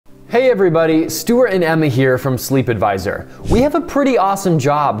Hey everybody, Stuart and Emma here from Sleep Advisor. We have a pretty awesome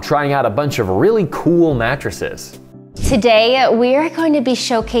job trying out a bunch of really cool mattresses. Today, we are going to be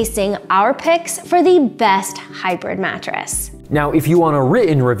showcasing our picks for the best hybrid mattress. Now, if you want a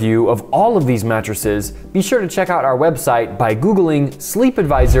written review of all of these mattresses, be sure to check out our website by Googling Sleep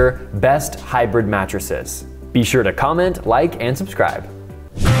Advisor Best Hybrid Mattresses. Be sure to comment, like, and subscribe.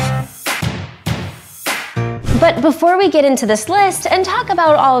 But before we get into this list and talk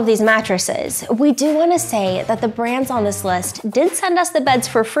about all of these mattresses, we do want to say that the brands on this list did send us the beds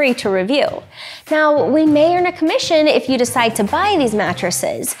for free to review. Now, we may earn a commission if you decide to buy these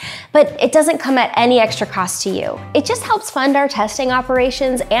mattresses, but it doesn't come at any extra cost to you. It just helps fund our testing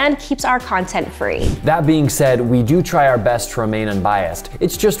operations and keeps our content free. That being said, we do try our best to remain unbiased.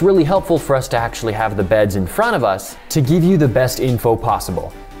 It's just really helpful for us to actually have the beds in front of us to give you the best info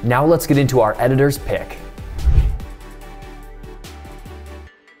possible. Now let's get into our editor's pick.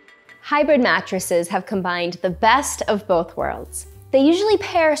 Hybrid mattresses have combined the best of both worlds. They usually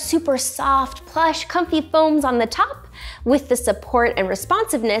pair super soft, plush, comfy foams on the top with the support and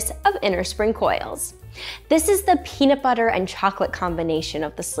responsiveness of inner spring coils. This is the peanut butter and chocolate combination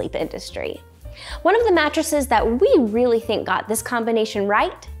of the sleep industry. One of the mattresses that we really think got this combination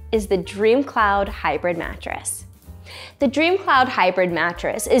right is the DreamCloud Hybrid Mattress. The DreamCloud Hybrid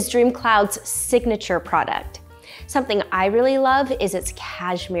Mattress is DreamCloud's signature product. Something I really love is its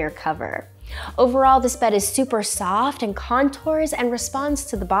cashmere cover. Overall, this bed is super soft and contours and responds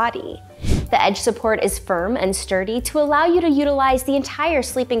to the body. The edge support is firm and sturdy to allow you to utilize the entire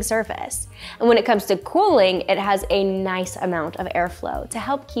sleeping surface. And when it comes to cooling, it has a nice amount of airflow to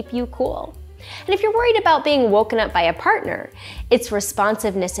help keep you cool. And if you're worried about being woken up by a partner, its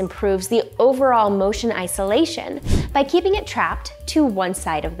responsiveness improves the overall motion isolation by keeping it trapped to one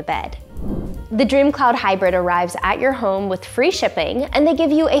side of the bed. The DreamCloud Hybrid arrives at your home with free shipping, and they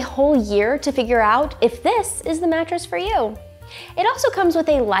give you a whole year to figure out if this is the mattress for you. It also comes with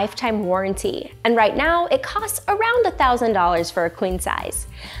a lifetime warranty, and right now it costs around $1,000 for a queen size.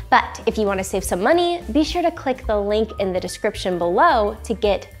 But if you want to save some money, be sure to click the link in the description below to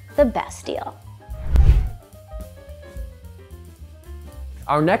get the best deal.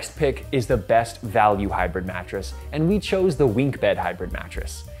 Our next pick is the best value hybrid mattress, and we chose the WinkBed hybrid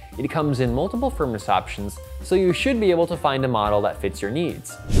mattress. It comes in multiple firmness options, so you should be able to find a model that fits your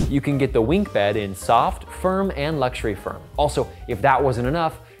needs. You can get the WinkBed in soft, firm, and luxury firm. Also, if that wasn't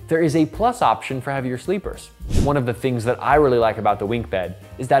enough, there is a plus option for heavier sleepers. One of the things that I really like about the WinkBed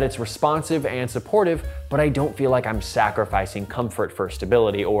is that it's responsive and supportive, but I don't feel like I'm sacrificing comfort for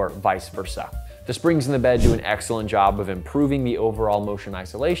stability or vice versa. The springs in the bed do an excellent job of improving the overall motion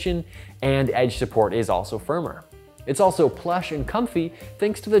isolation, and edge support is also firmer. It's also plush and comfy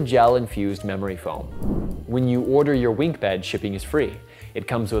thanks to the gel-infused memory foam. When you order your WinkBed, shipping is free. It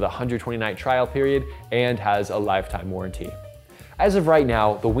comes with a 120-night trial period and has a lifetime warranty. As of right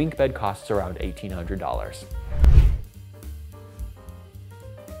now, the WinkBed costs around $1,800.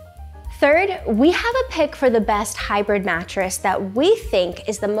 Third, we have a pick for the best hybrid mattress that we think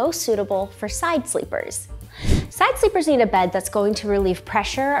is the most suitable for side sleepers. Side sleepers need a bed that's going to relieve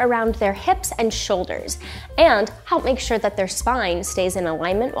pressure around their hips and shoulders and help make sure that their spine stays in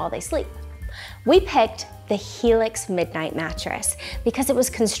alignment while they sleep. We picked the Helix Midnight Mattress because it was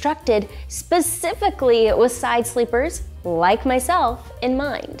constructed specifically with side sleepers like myself in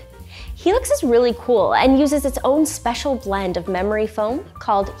mind. Helix is really cool and uses its own special blend of memory foam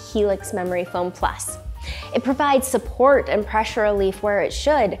called Helix Memory Foam Plus. It provides support and pressure relief where it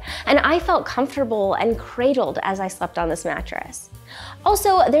should, and I felt comfortable and cradled as I slept on this mattress.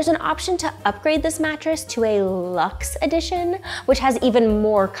 Also, there's an option to upgrade this mattress to a Luxe Edition, which has even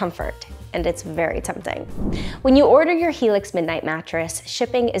more comfort, and it's very tempting. When you order your Helix Midnight Mattress,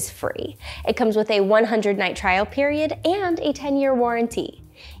 shipping is free. It comes with a 100-night trial period and a 10-year warranty.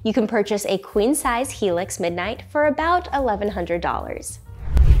 You can purchase a queen-size Helix Midnight for about $1,100.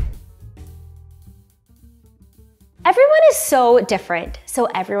 Everyone is so different, so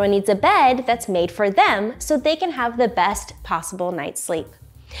everyone needs a bed that's made for them so they can have the best possible night's sleep.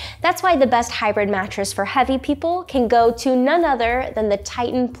 That's why the best hybrid mattress for heavy people can go to none other than the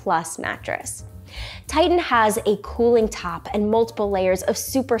Titan Plus mattress. Titan has a cooling top and multiple layers of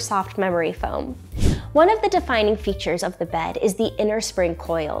super soft memory foam. One of the defining features of the bed is the inner spring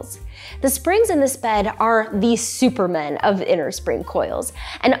coils. The springs in this bed are the supermen of inner spring coils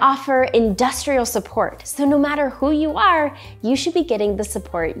and offer industrial support, so no matter who you are, you should be getting the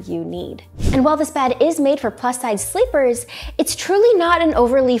support you need. And while this bed is made for plus-size sleepers, it's truly not an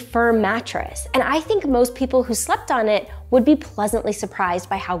overly firm mattress, and I think most people who slept on it would be pleasantly surprised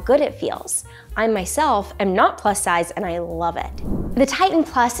by how good it feels. I myself am not plus size and I love it. The Titan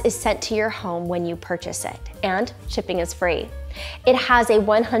Plus is sent to your home when you purchase it, and shipping is free. It has a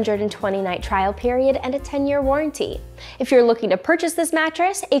 120-night trial period and a 10-year warranty. If you're looking to purchase this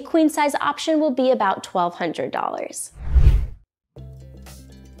mattress, a queen size option will be about $1,200.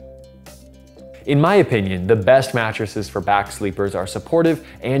 In my opinion, the best mattresses for back sleepers are supportive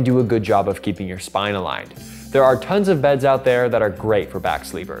and do a good job of keeping your spine aligned. There are tons of beds out there that are great for back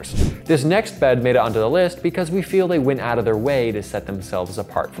sleepers. This next bed made it onto the list because we feel they went out of their way to set themselves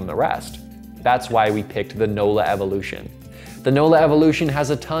apart from the rest. That's why we picked the Nolah Evolution. The Nolah Evolution has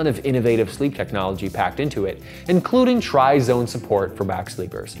a ton of innovative sleep technology packed into it, including tri-zone support for back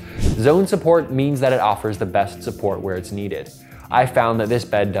sleepers. Zone support means that it offers the best support where it's needed. I found that this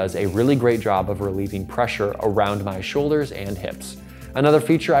bed does a really great job of relieving pressure around my shoulders and hips. Another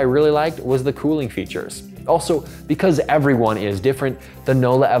feature I really liked was the cooling features. Also, because everyone is different, the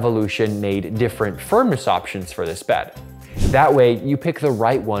Nolah Evolution made different firmness options for this bed. That way, you pick the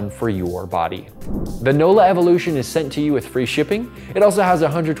right one for your body. The Nolah Evolution is sent to you with free shipping. It also has a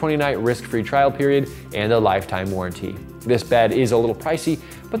 120-night risk-free trial period and a lifetime warranty. This bed is a little pricey,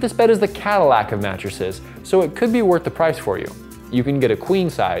 but this bed is the Cadillac of mattresses, so it could be worth the price for you. You can get a queen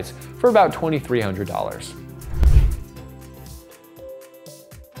size for about $2,300.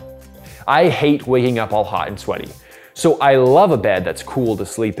 I hate waking up all hot and sweaty, so I love a bed that's cool to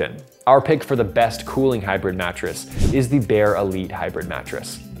sleep in. Our pick for the best cooling hybrid mattress is the Bear Elite Hybrid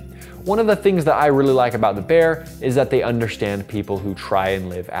Mattress. One of the things that I really like about the Bear is that they understand people who try and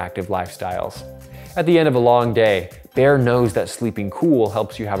live active lifestyles. At the end of a long day, Bear knows that sleeping cool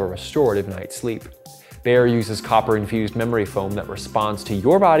helps you have a restorative night's sleep. Bear uses copper-infused memory foam that responds to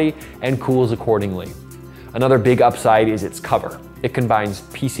your body and cools accordingly. Another big upside is its cover. It combines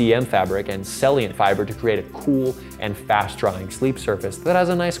PCM fabric and Celliant fiber to create a cool and fast-drying sleep surface that has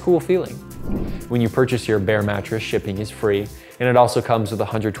a nice cool feeling. When you purchase your Bear mattress, shipping is free, and it also comes with a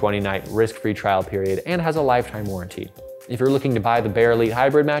 120-night risk-free trial period and has a lifetime warranty. If you're looking to buy the Bear Elite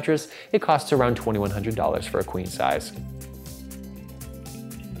Hybrid mattress, it costs around $2,100 for a queen size.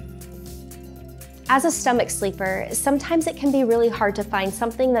 As a stomach sleeper, sometimes it can be really hard to find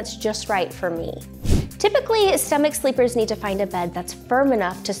something that's just right for me. Typically, stomach sleepers need to find a bed that's firm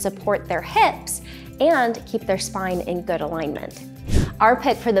enough to support their hips and keep their spine in good alignment. Our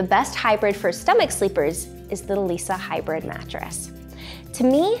pick for the best hybrid for stomach sleepers is the Leesa Hybrid Mattress. To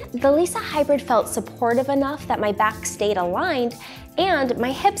me, the Leesa Hybrid felt supportive enough that my back stayed aligned and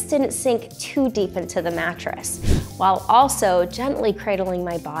my hips didn't sink too deep into the mattress, while also gently cradling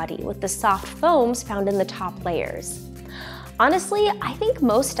my body with the soft foams found in the top layers. Honestly, I think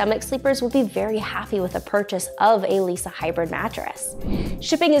most stomach sleepers will be very happy with the purchase of a Leesa Hybrid mattress.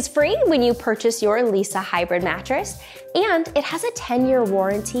 Shipping is free when you purchase your Leesa Hybrid mattress, and it has a 10-year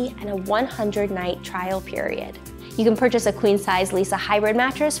warranty and a 100-night trial period. You can purchase a queen-size Leesa Hybrid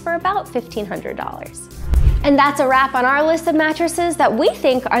mattress for about $1,500. And that's a wrap on our list of mattresses that we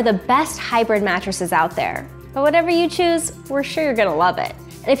think are the best hybrid mattresses out there. But whatever you choose, we're sure you're gonna love it.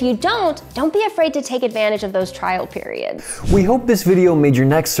 And if you don't be afraid to take advantage of those trial periods. We hope this video made your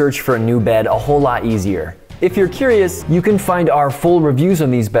next search for a new bed a whole lot easier. If you're curious, you can find our full reviews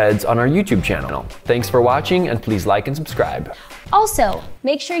on these beds on our YouTube channel. Thanks for watching, and please like and subscribe. Also,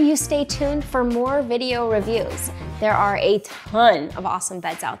 make sure you stay tuned for more video reviews. There are a ton of awesome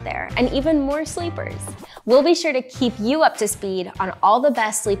beds out there, and even more sleepers. We'll be sure to keep you up to speed on all the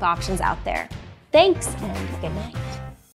best sleep options out there. Thanks, and good night.